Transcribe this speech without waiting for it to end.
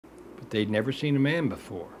they'd never seen a man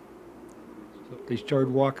before. So they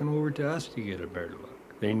started walking over to us to get a better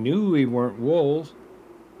look. They knew we weren't wolves.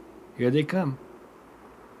 Here they come.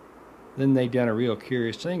 Then they done a real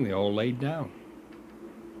curious thing. They all laid down.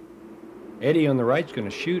 Eddie on the right's going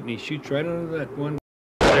to shoot, and he shoots right under that one.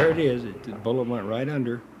 There it is. The bullet went right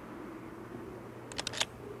under.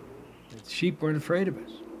 The sheep weren't afraid of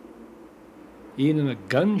us. Even a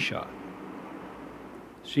gunshot.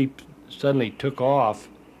 Sheep suddenly took off,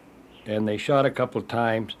 and they shot a couple of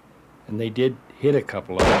times, and they did hit a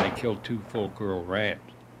couple of them. They killed 2 full curled rams.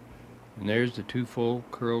 And there's the 2 full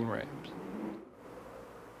curled rams.